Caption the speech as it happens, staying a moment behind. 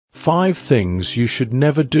5 things you should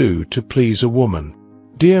never do to please a woman.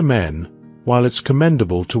 Dear men, while it's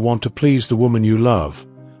commendable to want to please the woman you love,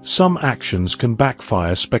 some actions can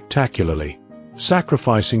backfire spectacularly.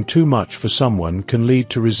 Sacrificing too much for someone can lead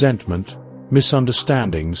to resentment,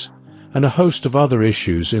 misunderstandings, and a host of other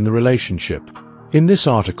issues in the relationship. In this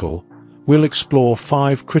article, we'll explore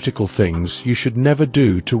 5 critical things you should never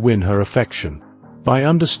do to win her affection. By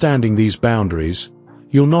understanding these boundaries,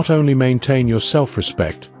 you'll not only maintain your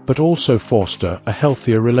self-respect, but also foster a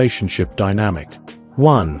healthier relationship dynamic.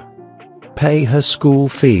 1. Pay her school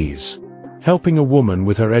fees. Helping a woman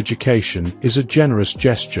with her education is a generous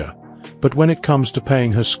gesture, but when it comes to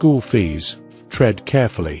paying her school fees, tread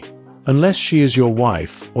carefully. Unless she is your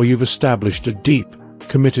wife or you've established a deep,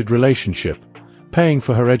 committed relationship, paying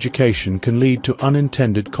for her education can lead to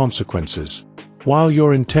unintended consequences. While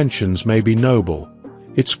your intentions may be noble,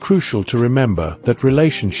 it's crucial to remember that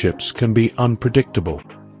relationships can be unpredictable.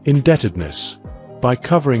 Indebtedness. By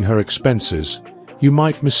covering her expenses, you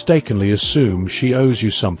might mistakenly assume she owes you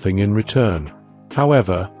something in return.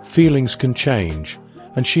 However, feelings can change,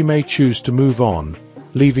 and she may choose to move on,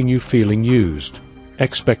 leaving you feeling used.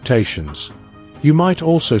 Expectations. You might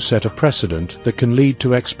also set a precedent that can lead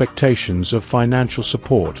to expectations of financial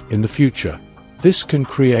support in the future. This can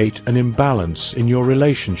create an imbalance in your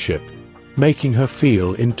relationship, making her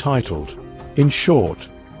feel entitled. In short,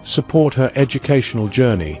 support her educational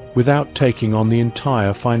journey without taking on the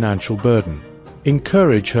entire financial burden.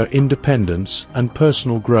 Encourage her independence and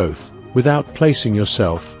personal growth without placing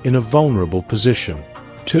yourself in a vulnerable position.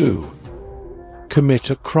 2. Commit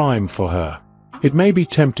a crime for her. It may be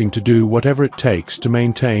tempting to do whatever it takes to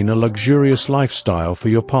maintain a luxurious lifestyle for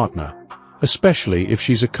your partner, especially if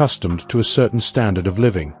she's accustomed to a certain standard of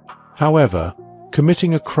living. However,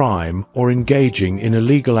 committing a crime or engaging in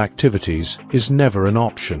illegal activities is never an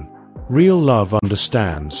option. Real love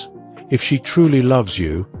understands. If she truly loves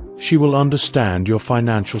you, she will understand your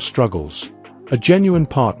financial struggles. A genuine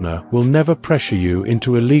partner will never pressure you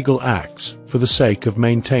into illegal acts for the sake of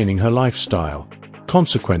maintaining her lifestyle.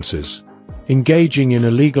 Consequences. Engaging in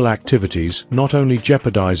illegal activities not only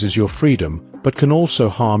jeopardizes your freedom, but can also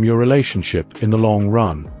harm your relationship in the long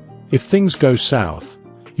run. If things go south,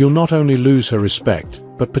 you'll not only lose her respect,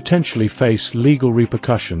 but potentially face legal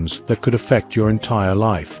repercussions that could affect your entire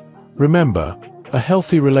life. Remember, a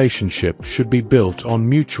healthy relationship should be built on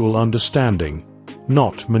mutual understanding,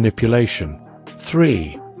 not manipulation.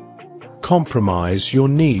 3. Compromise your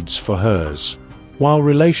needs for hers. While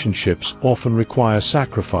relationships often require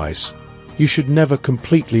sacrifice, you should never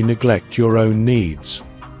completely neglect your own needs.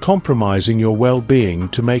 Compromising your well-being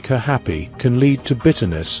to make her happy can lead to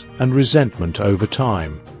bitterness and resentment over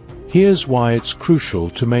time. Here's why it's crucial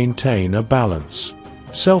to maintain a balance.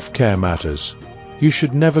 Self-care matters. You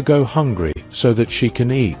should never go hungry so that she can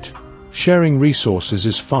eat. Sharing resources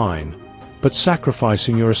is fine, but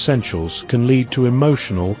sacrificing your essentials can lead to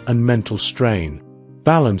emotional and mental strain.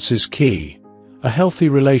 Balance is key. A healthy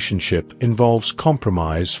relationship involves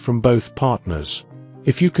compromise from both partners.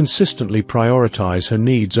 If you consistently prioritize her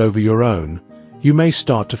needs over your own, you may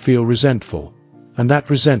start to feel resentful, and that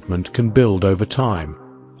resentment can build over time.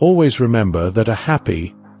 Always remember that a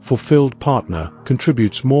happy, fulfilled partner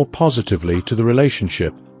contributes more positively to the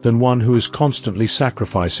relationship than one who is constantly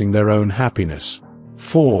sacrificing their own happiness.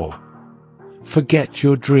 4. Forget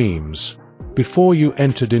your dreams. Before you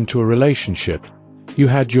entered into a relationship, you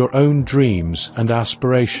had your own dreams and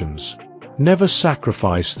aspirations. Never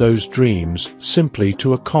sacrifice those dreams simply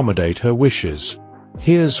to accommodate her wishes.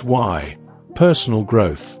 Here's why. Personal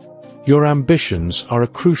growth. Your ambitions are a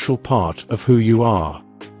crucial part of who you are.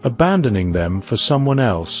 Abandoning them for someone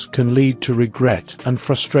else can lead to regret and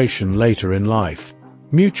frustration later in life.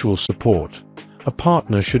 Mutual support. A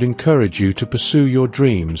partner should encourage you to pursue your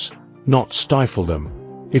dreams, not stifle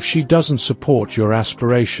them. If she doesn't support your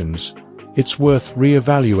aspirations, it's worth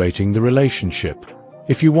re-evaluating the relationship.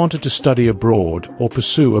 If you wanted to study abroad or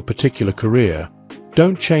pursue a particular career,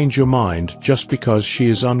 don't change your mind just because she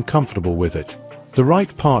is uncomfortable with it. The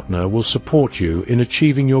right partner will support you in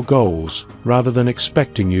achieving your goals rather than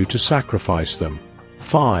expecting you to sacrifice them.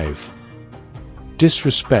 5.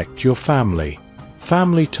 Disrespect your family.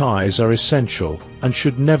 Family ties are essential and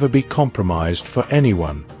should never be compromised for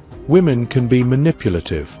anyone. Women can be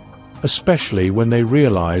manipulative, especially when they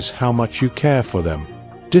realize how much you care for them.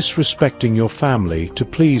 Disrespecting your family to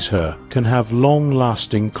please her can have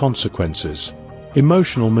long-lasting consequences.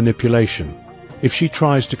 Emotional manipulation. If she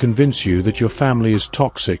tries to convince you that your family is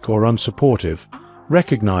toxic or unsupportive,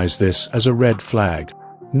 recognize this as a red flag.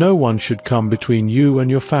 No one should come between you and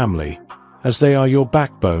your family, as they are your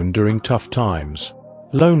backbone during tough times.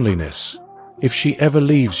 Loneliness. If she ever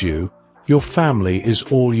leaves you, your family is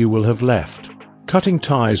all you will have left. Cutting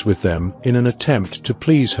ties with them in an attempt to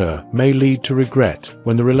please her may lead to regret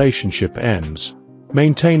when the relationship ends.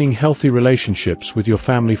 Maintaining healthy relationships with your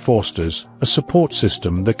family fosters a support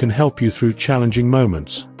system that can help you through challenging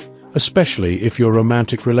moments, especially if your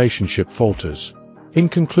romantic relationship falters. In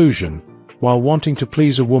conclusion, while wanting to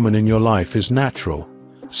please a woman in your life is natural,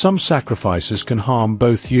 some sacrifices can harm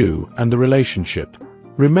both you and the relationship.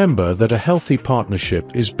 Remember that a healthy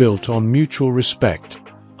partnership is built on mutual respect,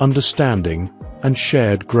 understanding, and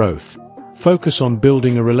shared growth. Focus on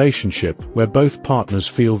building a relationship where both partners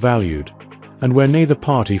feel valued, and where neither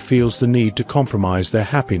party feels the need to compromise their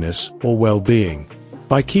happiness or well-being.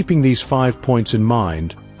 By keeping these 5 points in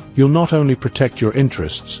mind, you'll not only protect your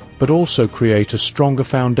interests, but also create a stronger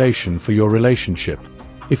foundation for your relationship.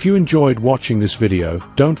 If you enjoyed watching this video,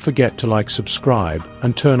 don't forget to like, subscribe,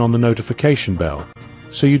 and turn on the notification bell,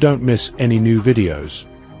 so you don't miss any new videos.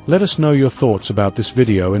 Let us know your thoughts about this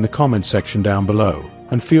video in the comment section down below,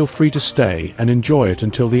 and feel free to stay and enjoy it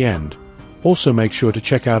until the end. Also make sure to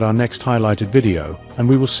check out our next highlighted video, and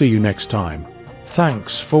we will see you next time.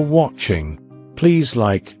 Thanks for watching. Please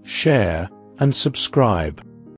like, share, and subscribe.